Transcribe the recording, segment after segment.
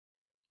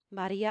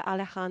Maria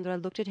Alejandra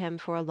looked at him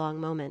for a long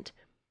moment.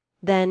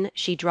 Then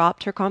she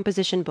dropped her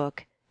composition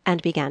book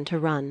and began to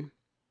run.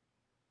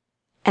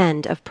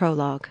 End of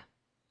prologue.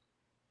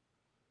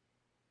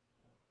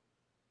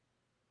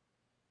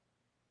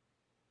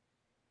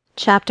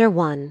 Chapter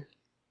 1.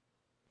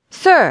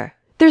 "Sir!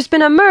 There's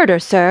been a murder,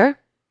 sir!"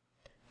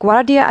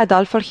 Guardia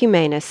Adolfo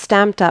Jimenez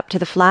stamped up to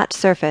the flat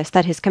surface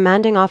that his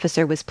commanding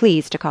officer was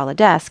pleased to call a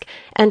desk,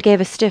 and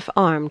gave a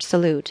stiff-armed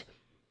salute.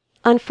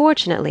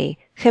 Unfortunately,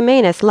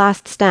 Jimenez's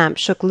last stamp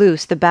shook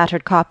loose the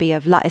battered copy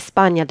of La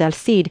España del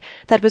Cid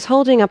that was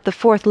holding up the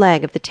fourth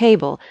leg of the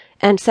table,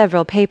 and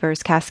several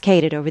papers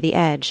cascaded over the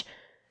edge.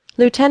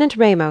 Lieutenant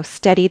Ramos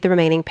steadied the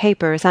remaining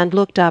papers and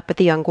looked up at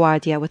the young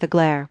Guardia with a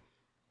glare.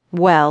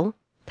 "Well,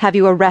 have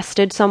you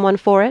arrested someone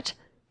for it?"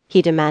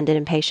 he demanded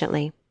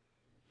impatiently.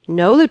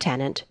 "No,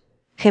 Lieutenant."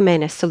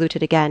 Jimenez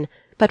saluted again,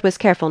 but was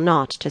careful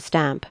not to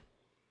stamp.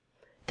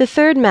 The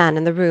third man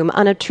in the room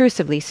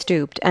unobtrusively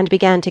stooped and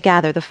began to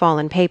gather the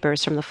fallen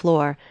papers from the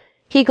floor.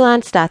 He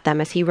glanced at them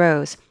as he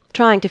rose,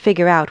 trying to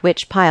figure out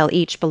which pile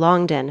each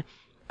belonged in: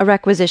 a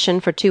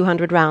requisition for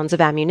 200 rounds of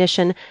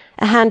ammunition,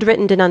 a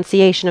handwritten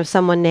denunciation of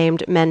someone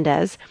named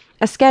Mendez,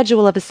 a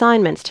schedule of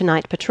assignments to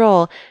night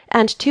patrol,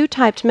 and 2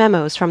 typed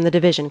memos from the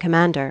division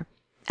commander.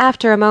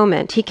 After a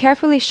moment he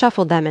carefully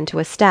shuffled them into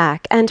a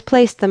stack and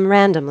placed them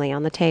randomly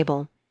on the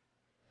table.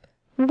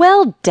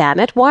 "Well, damn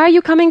it, why are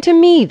you coming to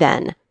me,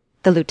 then?"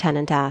 the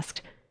lieutenant asked.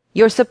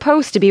 "You're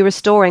supposed to be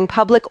restoring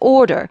public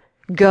order.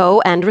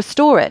 Go and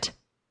restore it.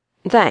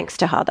 Thanks,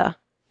 Tejada,"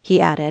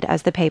 he added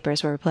as the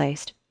papers were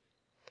replaced.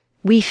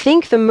 "We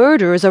think the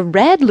murderer's a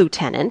Red,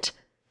 Lieutenant,"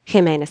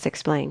 Jimenez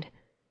explained.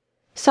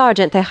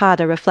 Sergeant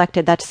Tejada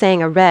reflected that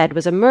saying a Red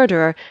was a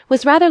murderer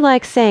was rather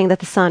like saying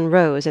that the sun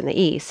rose in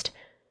the east.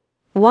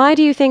 "Why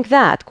do you think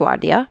that,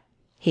 Guardia?"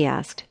 he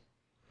asked.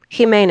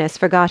 Jimenez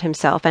forgot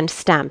himself and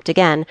stamped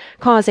again,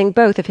 causing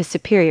both of his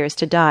superiors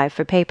to dive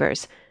for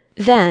papers.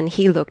 Then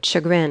he looked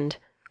chagrined.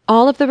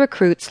 All of the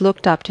recruits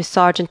looked up to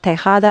Sergeant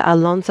Tejada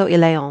Alonso y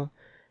Leon.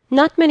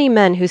 Not many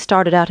men who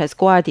started out as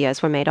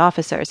guardias were made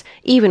officers,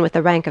 even with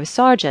the rank of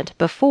sergeant,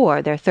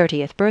 before their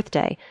 30th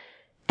birthday.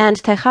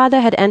 And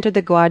Tejada had entered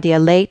the Guardia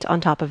late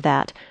on top of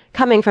that,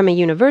 coming from a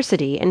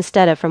university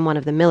instead of from one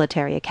of the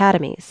military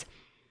academies.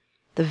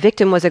 "The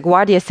victim was a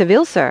Guardia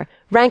Civil, sir.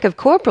 Rank of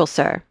corporal,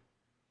 sir."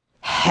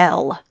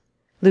 "Hell!"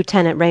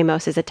 Lieutenant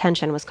Ramos's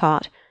attention was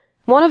caught.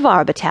 "One of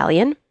our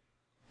battalion?"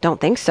 "Don't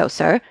think so,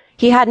 sir.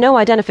 He had no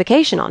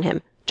identification on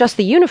him, just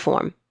the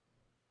uniform."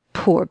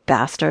 "Poor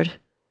bastard."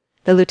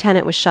 The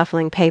lieutenant was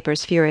shuffling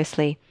papers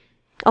furiously.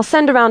 "I'll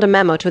send around a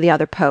memo to the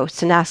other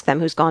posts and ask them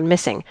who's gone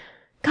missing.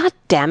 God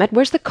damn it,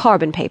 where's the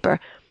carbon paper?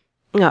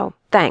 Oh,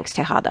 thanks,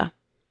 Tejada."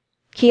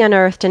 He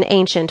unearthed an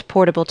ancient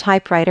portable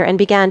typewriter and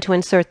began to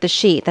insert the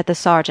sheet that the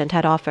sergeant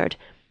had offered.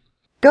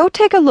 "Go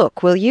take a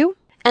look, will you?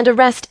 And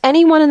arrest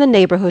anyone in the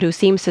neighborhood who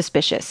seems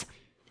suspicious.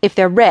 If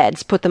they're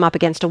Reds, put them up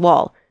against a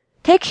wall.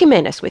 Take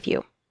Jimenez with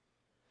you."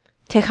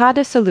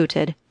 Tejada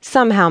saluted,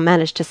 somehow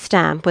managed to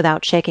stamp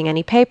without shaking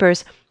any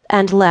papers,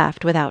 and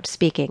left without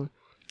speaking.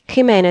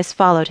 Jimenez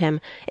followed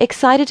him,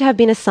 excited to have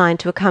been assigned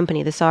to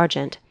accompany the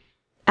sergeant.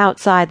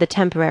 Outside the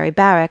temporary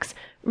barracks,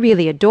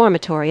 really a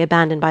dormitory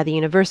abandoned by the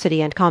university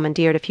and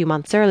commandeered a few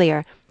months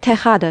earlier,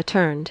 Tejada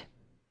turned.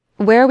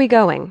 "Where are we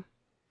going?"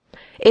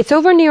 "It's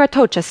over near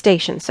Atocha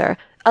station, sir.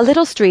 A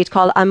little street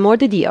called Amor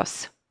de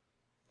Dios."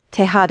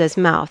 Tejada's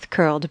mouth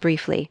curled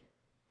briefly.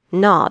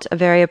 Not a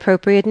very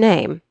appropriate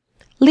name.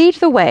 "Lead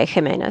the way,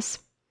 Jimenez."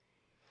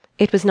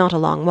 It was not a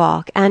long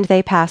walk, and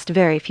they passed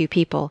very few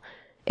people.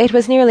 It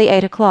was nearly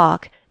 8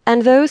 o'clock,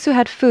 and those who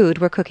had food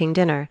were cooking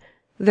dinner.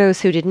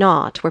 Those who did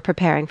not were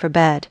preparing for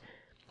bed.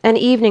 An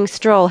evening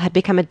stroll had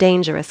become a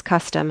dangerous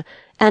custom,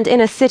 and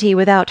in a city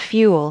without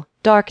fuel,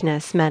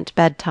 darkness meant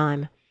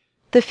bedtime.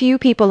 The few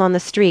people on the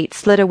street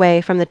slid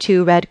away from the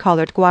 2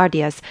 red-collared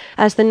guardias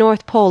as the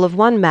north pole of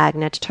one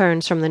magnet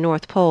turns from the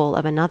north pole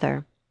of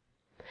another.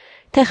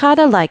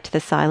 Tejada liked the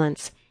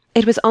silence.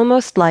 It was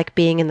almost like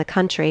being in the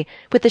country,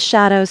 with the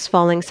shadows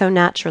falling so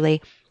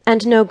naturally,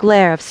 and no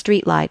glare of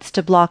street-lights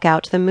to block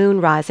out the moon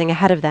rising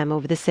ahead of them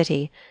over the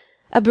city.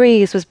 A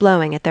breeze was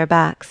blowing at their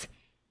backs.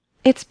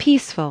 "It's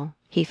peaceful,"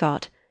 he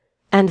thought,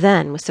 and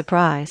then was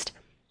surprised.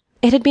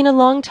 It had been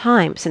a long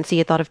time since he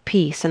had thought of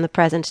peace in the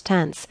present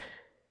tense.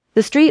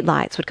 The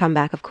street-lights would come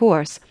back, of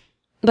course,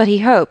 but he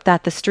hoped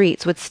that the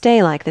streets would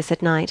stay like this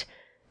at night,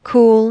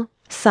 cool,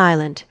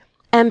 silent,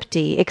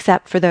 empty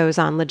except for those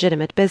on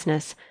legitimate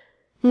business.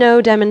 No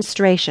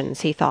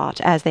demonstrations, he thought,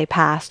 as they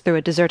passed through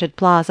a deserted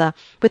plaza,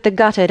 with the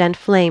gutted and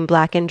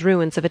flame-blackened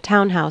ruins of a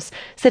townhouse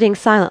sitting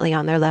silently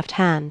on their left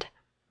hand.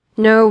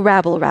 No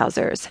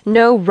rabble-rousers,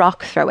 no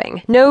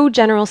rock-throwing, no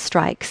general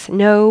strikes,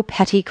 no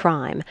petty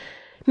crime.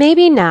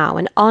 Maybe now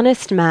an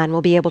honest man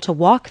will be able to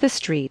walk the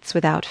streets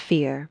without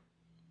fear.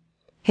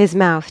 His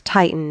mouth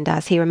tightened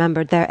as he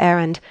remembered their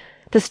errand.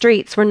 The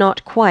streets were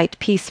not quite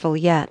peaceful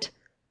yet.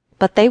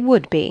 But they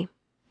would be.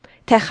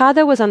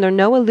 Tejada was under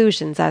no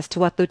illusions as to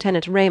what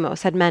Lieutenant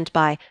Ramos had meant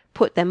by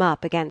 "put them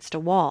up against a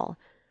wall."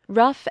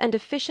 Rough and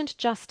efficient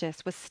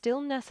justice was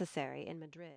still necessary in Madrid.